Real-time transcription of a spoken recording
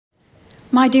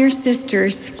My dear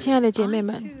sisters, 亲爱的姐妹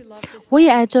们，我也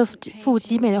爱这幅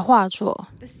极美的画作。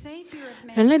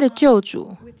人类的救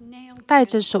主带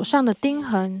着手上的钉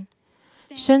痕，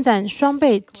伸展双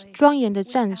臂，庄严地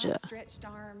站着。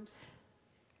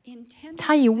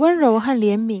他以温柔和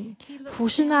怜悯俯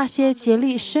视那些竭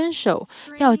力伸手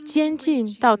要接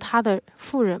近到他的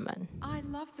妇人们。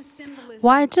我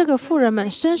爱这个妇人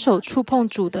们伸手触碰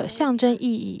主的象征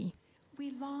意义。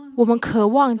我们渴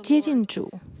望接近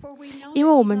主，因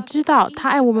为我们知道他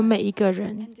爱我们每一个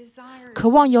人，渴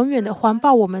望永远的环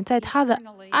抱我们在他的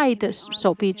爱的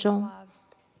手臂中。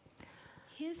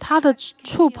他的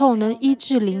触碰能医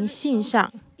治灵性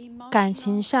上、感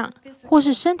情上或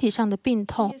是身体上的病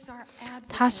痛。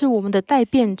他是我们的代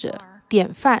辩者、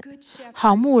典范、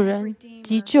好牧人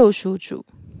及救赎主。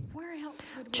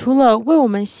除了为我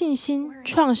们信心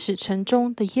创始成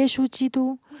终的耶稣基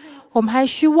督，我们还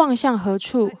需望向何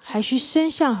处？还需伸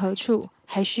向何处？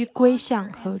还需归向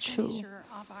何处？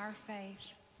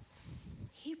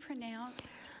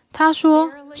他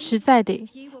说：“实在的，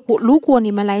如果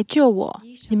你们来救我，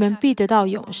你们必得到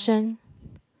永生。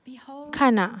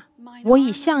看哪，我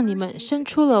已向你们伸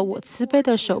出了我慈悲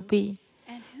的手臂，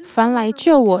凡来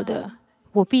救我的，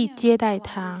我必接待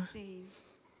他。”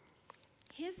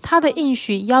他的应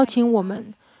许邀请我们，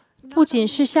不仅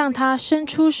是向他伸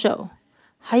出手，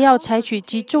还要采取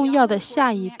极重要的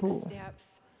下一步，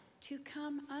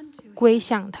归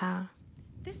向他。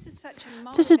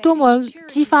这是多么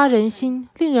激发人心、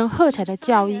令人喝彩的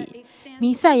教义！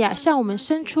弥赛亚向我们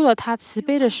伸出了他慈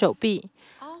悲的手臂，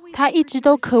他一直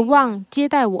都渴望接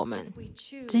待我们，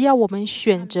只要我们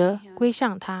选择归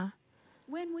向他。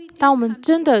当我们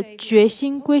真的决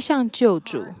心归向救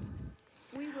主，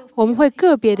我们会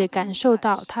个别地感受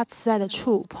到他慈爱的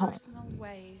触碰。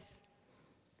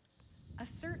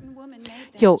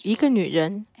有一个女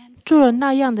人做了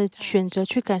那样的选择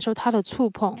去感受他的触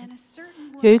碰。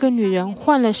有一个女人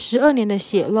患了12年的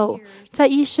血漏，在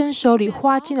医生手里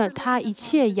花尽了她一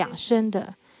切养生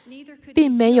的，并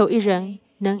没有一人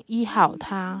能医好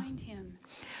她。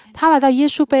她来到耶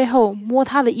稣背后，摸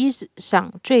他的衣裳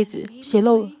坠子，血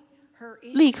漏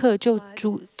立刻就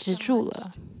止住了。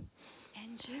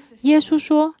耶稣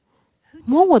说：“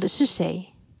摸我的是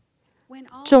谁？”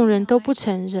众人都不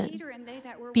承认。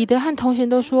彼得和同行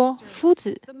都说：“夫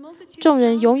子，众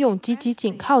人拥拥挤挤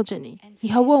紧靠着你，你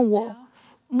还问我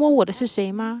摸我的是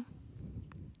谁吗？”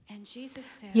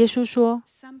耶稣说：“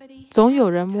总有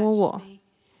人摸我，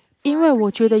因为我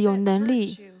觉得有能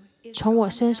力从我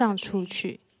身上出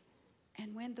去。”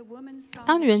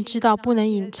当女人知道不能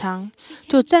隐藏，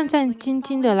就战战兢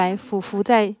兢地来俯伏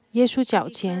在耶稣脚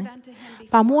前，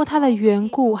把摸他的缘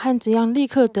故和怎样立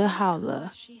刻得好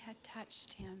了，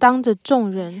当着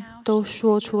众人都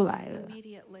说出来了。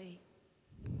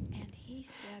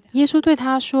耶稣对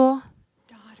她说：“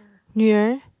女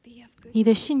儿，你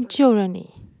的信救了你，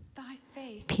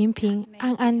平平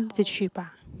安安的去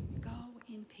吧。”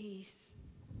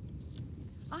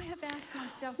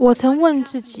我曾问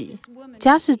自己，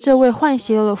假使这位患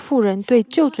血漏的妇人对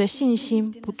救主的信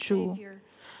心不足，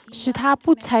使她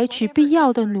不采取必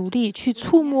要的努力去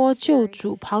触摸救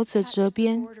主袍子的折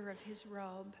边，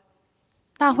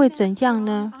那会怎样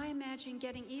呢？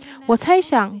我猜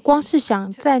想，光是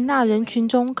想在那人群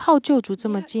中靠救主这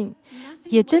么近，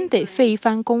也真得费一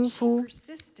番功夫。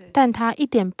但她一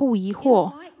点不疑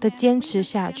惑地坚持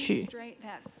下去。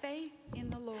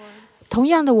同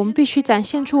样的，我们必须展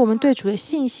现出我们对主的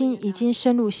信心已经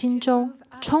深入心中，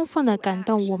充分地感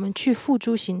动我们去付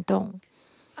诸行动。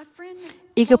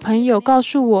一个朋友告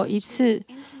诉我一次，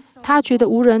他觉得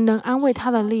无人能安慰他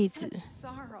的例子。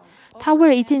他为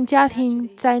了一件家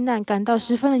庭灾难感到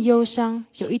十分的忧伤。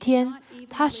有一天，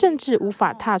他甚至无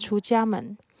法踏出家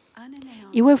门。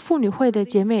一位妇女会的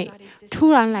姐妹突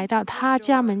然来到他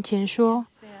家门前说：“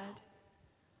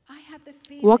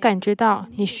我感觉到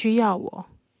你需要我。”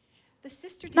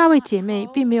那位姐妹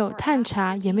并没有探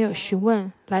查，也没有询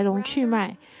问来龙去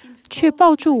脉，却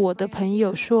抱住我的朋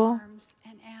友说：“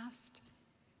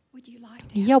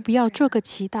你要不要做个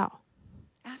祈祷？”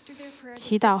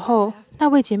祈祷后，那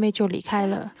位姐妹就离开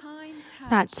了。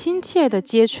那亲切的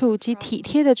接触及体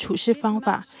贴的处事方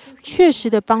法，确实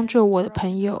的帮助我的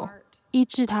朋友医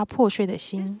治他破碎的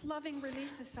心。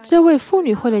这位妇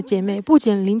女会的姐妹不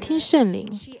仅聆听圣灵，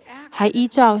还依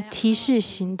照提示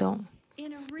行动。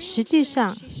实际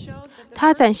上，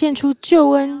她展现出救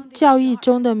恩教义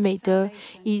中的美德，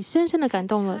已深深地感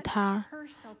动了她，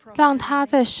让她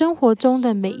在生活中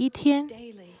的每一天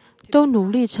都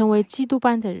努力成为基督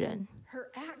般的人。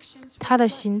她的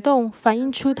行动反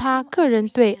映出她个人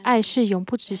对爱是永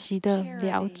不止息的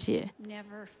了解。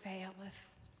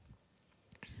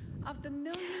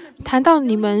谈到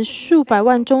你们数百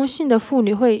万中信的妇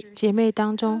女会姐妹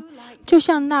当中，就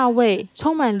像那位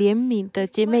充满怜悯的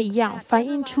姐妹一样，反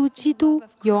映出基督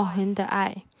永恒的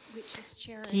爱，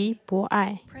即博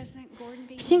爱。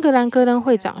辛格兰戈登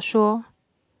会长说，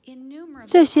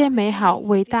这些美好、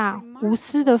伟大、无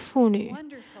私的妇女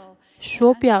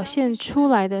所表现出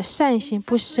来的善行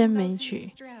不胜枚举，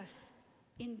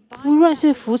不论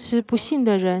是扶持不幸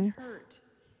的人、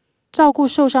照顾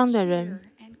受伤的人、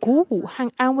鼓舞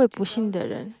和安慰不幸的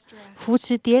人、扶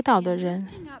持跌倒的人，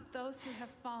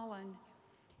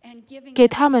给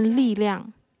他们力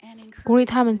量，鼓励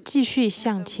他们继续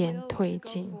向前推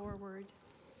进。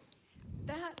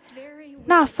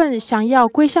那份想要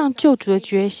归向救主的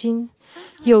决心，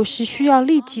有时需要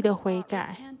立即的悔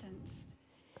改，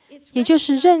也就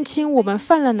是认清我们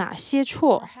犯了哪些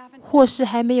错，或是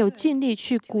还没有尽力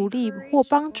去鼓励或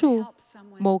帮助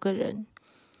某个人。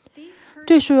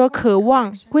对所有渴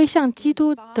望归向基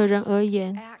督的人而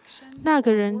言，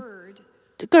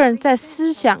个人在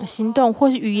思想、行动或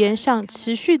是语言上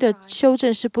持续的修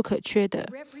正是不可缺的。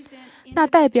那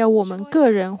代表我们个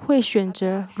人会选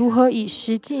择如何以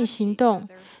实际行动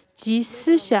及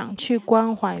思想去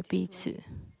关怀彼此。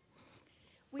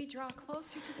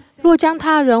若将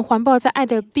他人环抱在爱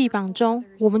的臂膀中，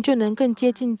我们就能更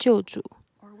接近救主。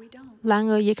然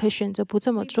而，也可选择不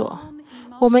这么做。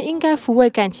我们应该抚慰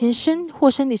感情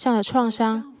或身体上的创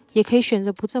伤，也可以选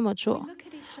择不这么做。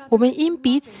我们应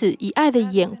彼此以爱的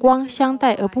眼光相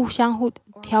待，而不相互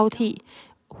挑剔，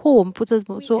或我们不这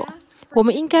么做。我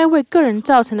们应该为个人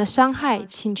造成的伤害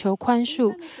请求宽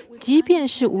恕，即便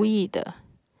是无意的，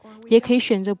也可以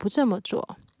选择不这么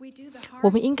做。我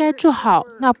们应该做好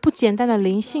那不简单的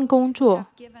灵性工作，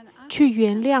去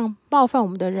原谅冒犯我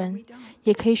们的人，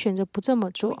也可以选择不这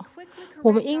么做。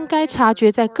我们应该察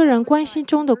觉在个人关系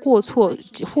中的过错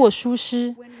或疏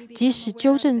失，及时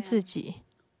纠正自己，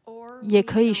也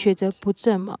可以选择不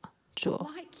这么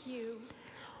做。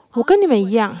我跟你们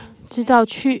一样，知道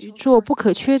去做不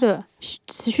可缺的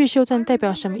持续修正代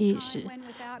表什么意思。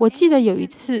我记得有一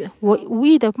次，我无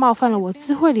意的冒犯了我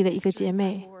教会里的一个姐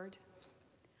妹，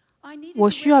我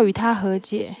需要与她和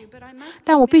解，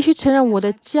但我必须承认我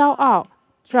的骄傲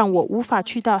让我无法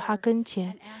去到她跟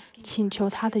前，请求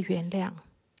她的原谅。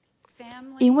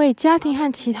因为家庭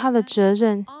和其他的责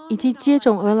任以及接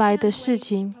踵而来的事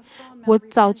情，我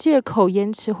找借口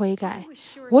延迟悔改。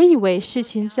我以为事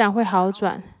情自然会好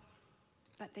转，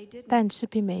但是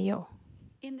并没有。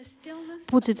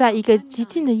不止在一个寂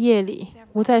静的夜里，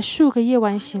我在数个夜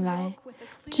晚醒来，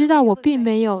知道我并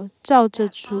没有照着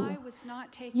主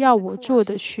要我做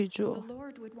的去做。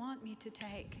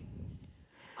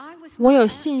我有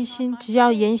信心，只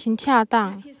要言行恰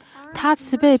当，他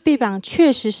慈悲的臂膀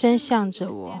确实伸向着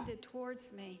我，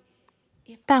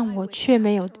但我却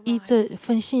没有依这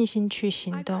份信心去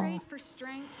行动。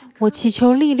我祈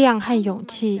求力量和勇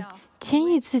气，牵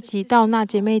引自己到那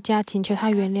姐妹家，请求她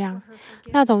原谅。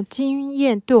那种经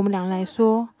验对我们俩来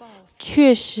说，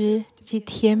确实既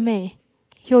甜美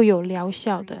又有疗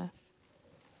效的。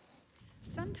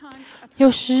有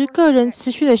时个人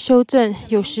持续的修正，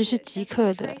有时是即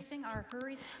刻的，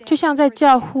就像在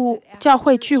教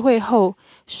会聚会后，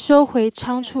收回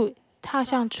仓促踏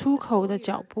向出口的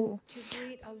脚步，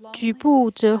举步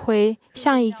折回，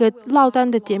向一个落单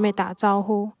的姐妹打招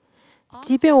呼。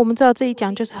即便我们知道这一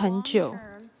讲就是很久，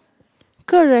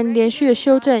个人连续的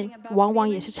修正往往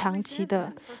也是长期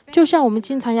的。就像我们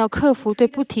经常要克服对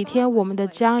不体贴我们的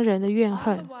家人的怨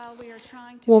恨，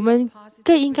我们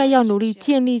更应该要努力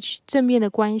建立正面的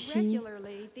关系。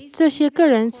这些个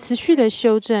人持续的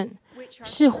修正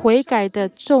是悔改的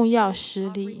重要实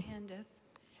例。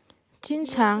经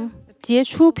常结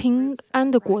出平安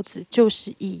的果子就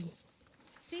是义。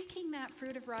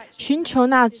寻求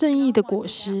那正义的果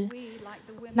实，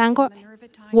难怪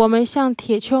我们像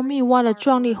铁丘密挖的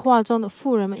壮丽画中的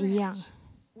妇人们一样，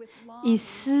以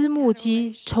思慕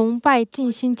及崇拜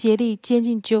尽心竭力接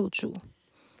近救主，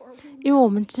因为我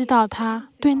们知道他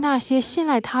对那些信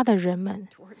赖他的人们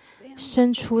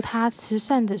伸出他慈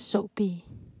善的手臂，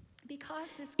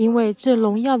因为这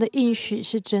荣耀的应许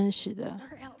是真实的。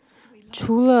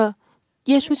除了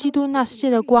耶稣基督那世界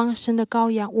的光，神的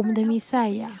羔羊，我们的弥赛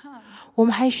亚，我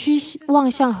们还需望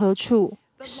向何处，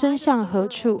伸向何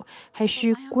处，还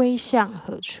需归向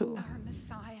何处。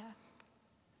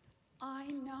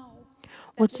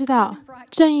我知道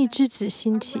正义之子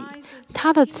兴起，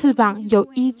他的翅膀有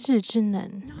医治之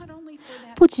能，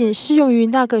不仅适用于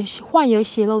那个患有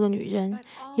血漏的女人，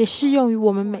也适用于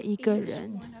我们每一个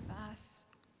人。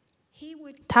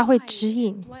他会指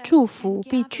引、祝福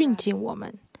并峻景我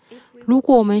们，如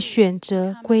果我们选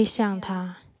择归向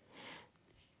他。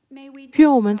愿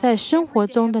我们在生活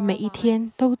中的每一天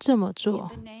都这么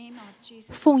做。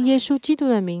奉耶稣基督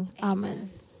的名，阿门。